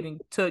and get in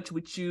touch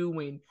with you,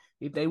 and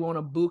if they want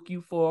to book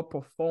you for a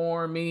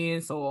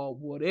performance or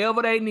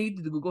whatever they need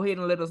to do, go ahead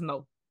and let us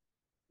know.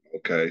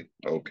 Okay.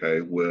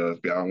 Well, if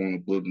y'all want to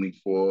book me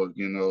for,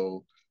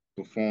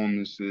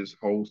 performances,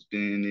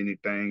 hosting,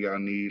 anything y'all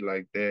need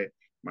like that,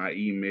 my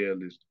email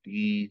is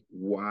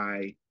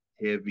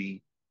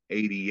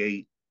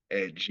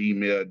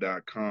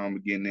dyheavy88@gmail.com.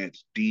 Again,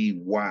 that's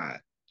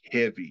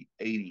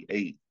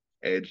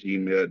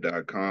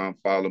dyheavy88@gmail.com.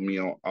 Follow me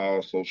on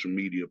all social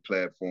media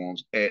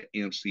platforms at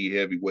MC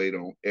Heavyweight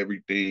on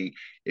everything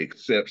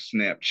except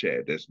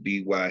Snapchat. That's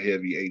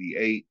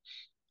dyheavy88.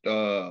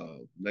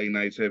 Late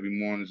Nights Heavy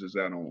Mornings is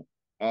out on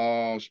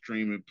all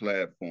streaming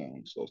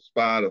platforms. So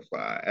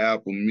Spotify,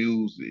 Apple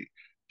Music,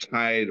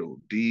 Tidal,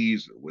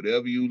 Deezer,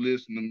 whatever you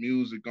listen to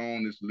music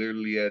on, it's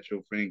literally at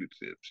your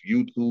fingertips.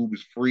 YouTube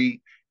is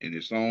free and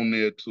it's on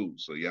there too.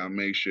 So y'all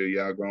make sure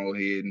y'all go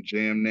ahead and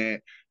jam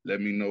that. Let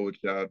me know what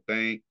y'all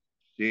think.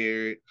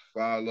 Share it,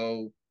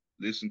 follow,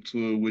 listen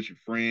to it with your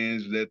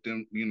friends. Let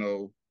them,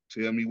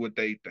 tell me what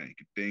they think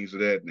and things of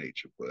that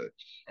nature. But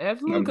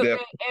Absolutely, I'm because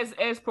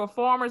definitely, as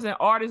performers and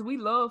artists, we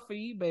love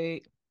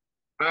feedback.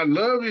 I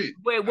love it.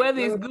 Whether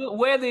it's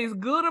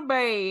good, or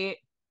bad,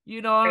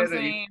 you know what I'm And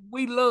saying?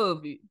 We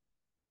love it.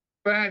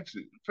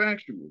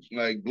 factuals.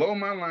 Like blow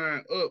my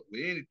line up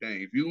with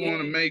anything. If you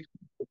want to Yeah. make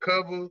a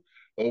cover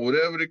or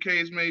whatever the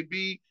case may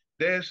be,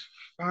 that's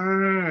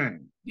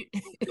fine.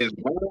 As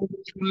long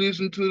as you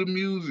listen to the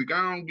music,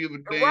 I don't give a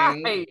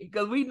damn what. Right.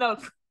 Because we know,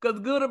 because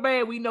good or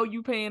bad, we know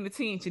you paying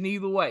attention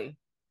either way.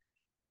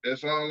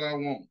 That's all I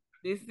want.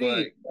 That's But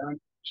it. I'm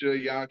sure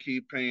y'all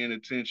keep paying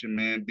attention,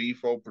 man.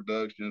 B4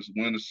 Productions,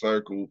 Winner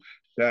Circle.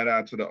 Shout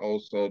out to the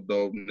Also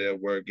Dope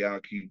Network. Y'all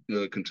keep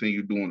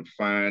continue doing a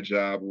fine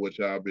job of what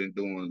y'all been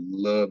doing.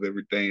 Love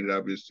everything that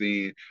I've been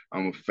seeing.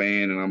 I'm a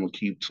fan, and I'm gonna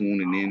keep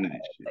tuning into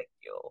this shit. Thank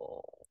you.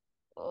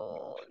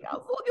 Oh,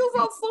 you're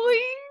so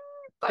sweet.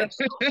 Thank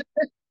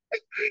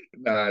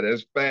Nah,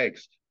 that's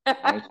facts. you.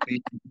 I don't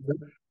speak.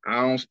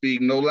 I don't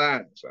speak no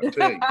lies. I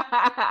tell you.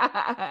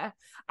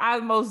 I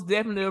most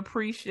definitely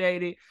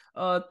appreciate it.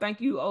 Thank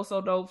you,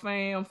 Also Dope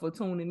fam, for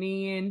tuning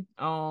in.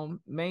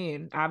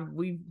 Man,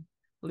 we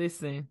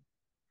listen.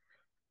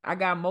 I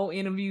got more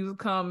interviews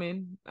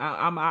coming.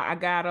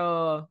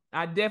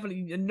 I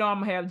definitely know I'm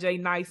gonna have Jay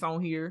Nice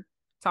on here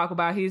talk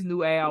about his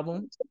new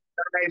album,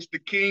 It's the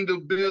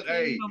Kingdom The Build.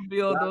 Hey, Kingdom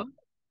Builder. I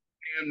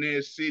am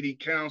their city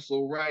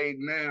council right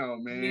now,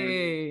 man.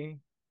 Yeah,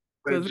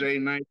 Let cause Jay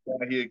Knight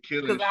out here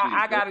killing cause shit.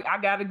 I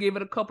gotta give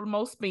it a couple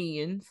more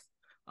spins.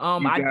 You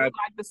I do got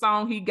like the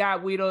song he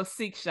got with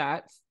Six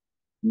Shots.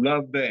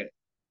 love that.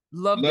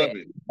 Love Love that.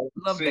 it.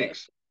 Love that.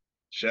 Six.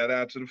 Shout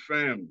out to the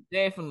family.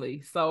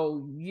 Definitely.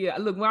 So yeah,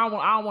 look, I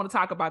don't want to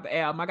talk about the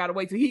album. I gotta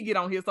wait till he get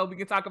on here so we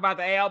can talk about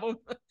the album.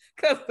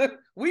 Cause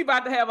we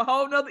about to have a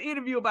whole nother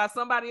interview about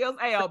somebody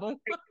else's album.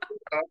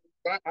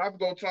 I'm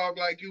gonna talk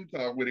like you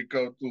talk when it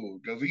comes to him,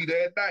 because he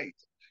that nice.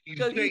 He's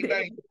Cause Jay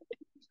Knight.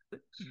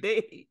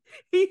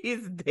 he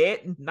is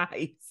that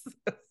nice.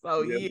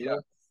 So Yeah, yeah.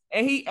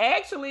 And he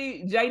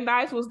actually, Jay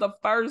Nice was the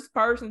first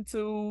person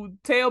to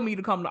tell me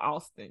to come to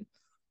Austin.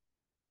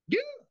 yeah,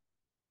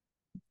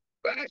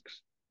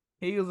 facts.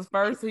 He was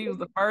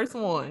the first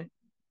one.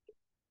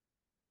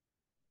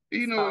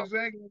 He know So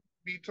exactly what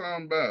he be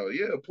talking about.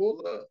 Yeah,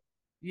 pull up.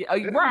 yeah,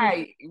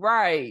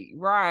 Definitely.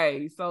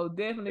 right. So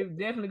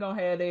definitely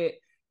gonna have that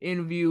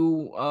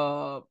interview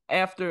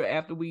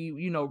after we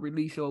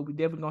release show. We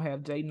definitely gonna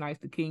have Jay Nice,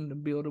 the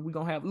Kingdom Builder. We're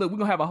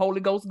gonna have a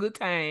Holy Ghost good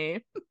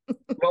time.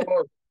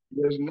 Lord.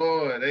 Yes,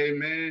 Lord.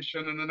 Amen.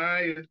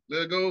 Shanananiah.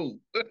 Let's go.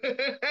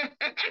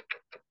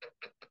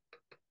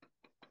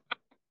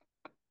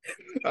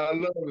 I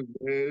love it,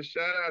 man.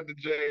 Shout out to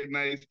Jay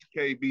Nice.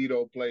 KB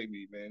don't play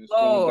me, man. It's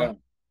going Lord. down.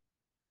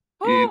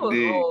 Oh,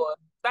 Indeed. Lord.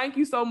 Thank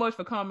you so much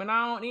for coming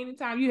on.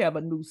 Anytime you have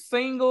a new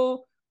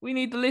single we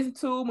need to listen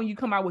to when you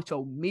come out with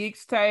your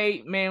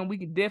mixtape, man, we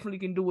definitely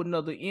can do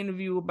another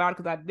interview about it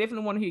because I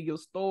definitely want to hear your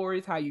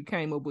stories, how you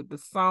came up with the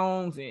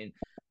songs and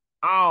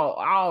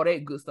all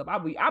that good stuff. I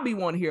be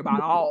wanting to hear about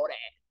all that.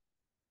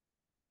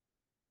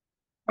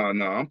 Oh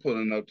no, I'm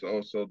pulling up to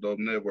Also Dope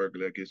Network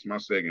like it's my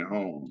second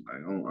home.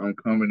 Like I'm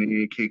coming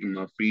in, kicking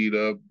my feet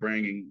up,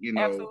 bringing,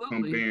 Absolutely.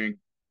 comparing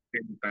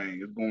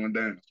everything. It's going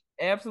down.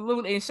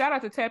 Absolutely. And shout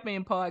out to Tap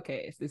In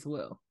Podcast as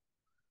well.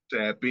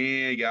 Tap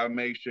In. Y'all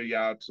make sure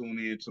y'all tune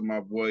in to my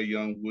boy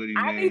Young Woody,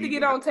 man. I need to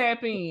get on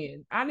Tap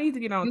In. That ain't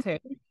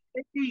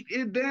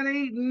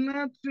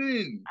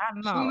nothing. I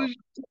know.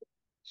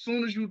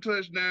 Soon as you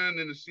touch down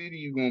in the city,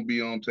 you're gonna be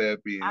on Tap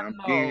In. I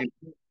know.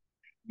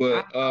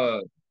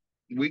 But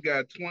we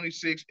got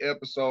 26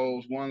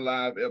 episodes, one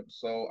live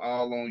episode,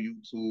 all on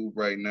YouTube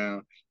right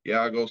now.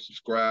 Y'all go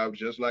subscribe,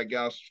 just like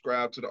y'all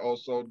subscribe to the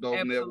Also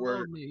Dope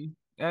Network.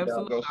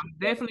 Absolutely. I'm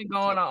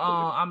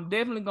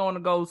definitely going to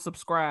go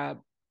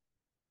subscribe.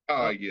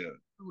 Oh yeah.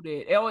 Do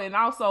that. Oh, and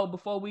also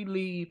before we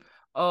leave,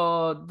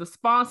 the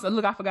sponsor.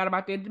 Look, I forgot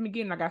about that at the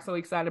beginning. I got so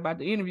excited about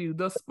the interview.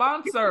 The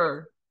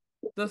sponsor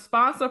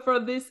for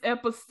this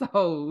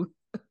episode.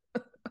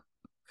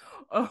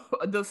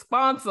 The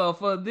sponsor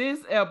for this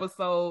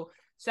episode.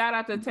 Shout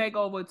out to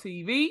Takeover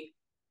TV.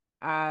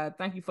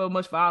 Thank you so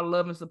much for all the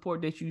love and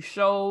support that you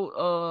showed.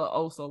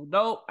 Also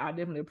dope. I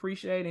definitely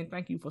appreciate it, and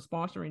thank you for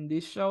sponsoring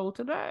this show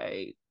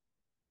today.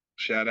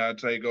 Shout out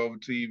Takeover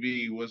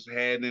TV. What's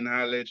happening?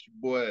 Holla at your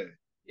boy.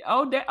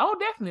 Oh,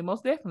 definitely,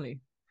 most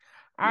definitely.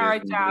 All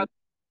right, y'all.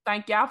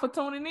 Thank y'all for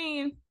tuning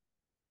in.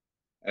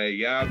 Hey,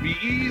 y'all be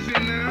easy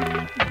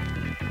now.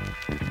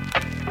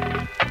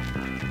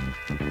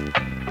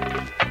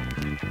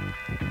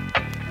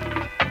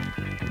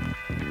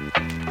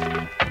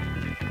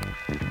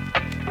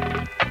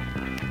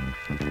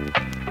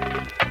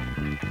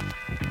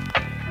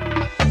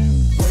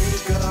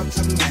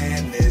 To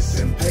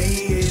madness and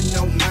pay it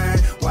no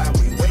mind while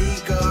we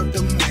wake up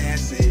the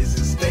masses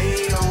and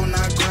stay on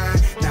our grind,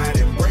 not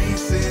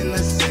embracing the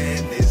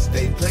sadness.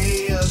 They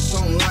play us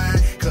online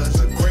cause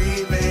a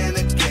grave and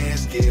a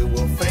casket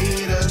will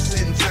fade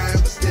us in time,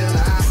 but still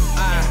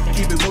I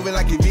keep it moving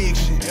like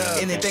eviction.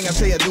 Anything I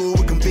say I do it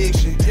with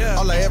conviction.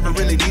 All I ever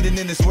really needed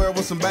in this world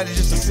was somebody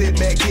just to sit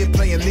back here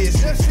playing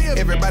listen.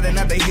 Everybody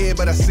not their head,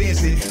 but I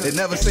sense it. They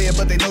never say it,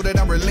 but they know that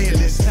I'm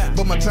relentless.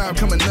 But my time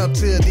coming up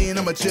till then,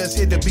 I'ma just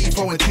hit the beat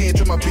for and tend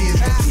to my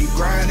business. Keep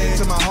grinding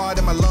till my heart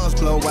and my lungs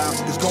blow out.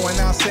 Cause going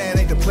outside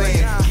ain't the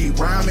plan. Keep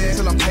rhyming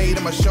till I'm paid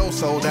and my show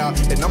sold out.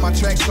 And all my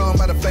tracks sung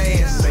by the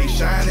fans. Stay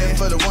shining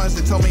for the ones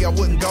that told me I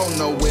wouldn't go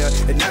nowhere.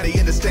 And now they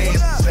understand.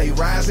 Stay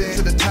rising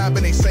to the top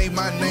and they say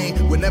my name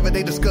whenever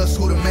they discuss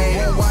who the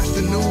man. Won't watch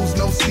the news,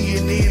 no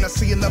CNN. I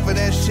see enough of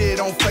that shit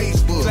on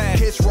Facebook.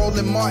 Catch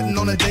Roland Martin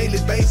on a daily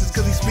basis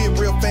cause he spit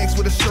real facts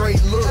with a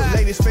straight look.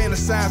 Ladies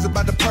fantasize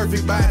about the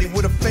perfect body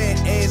with a fat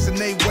ass and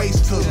they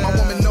waist took. My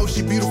woman knows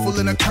she beautiful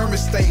in a Kermit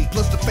state.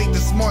 Plus the faith and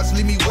smarts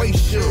leave me way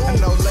shook. I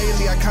know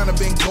lately I kinda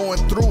been going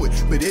through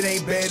it, but it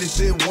ain't bad as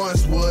it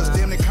once was.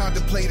 Damn, they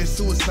contemplated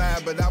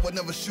suicide, but I would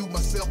never shoot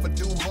myself or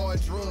do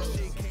hard drugs.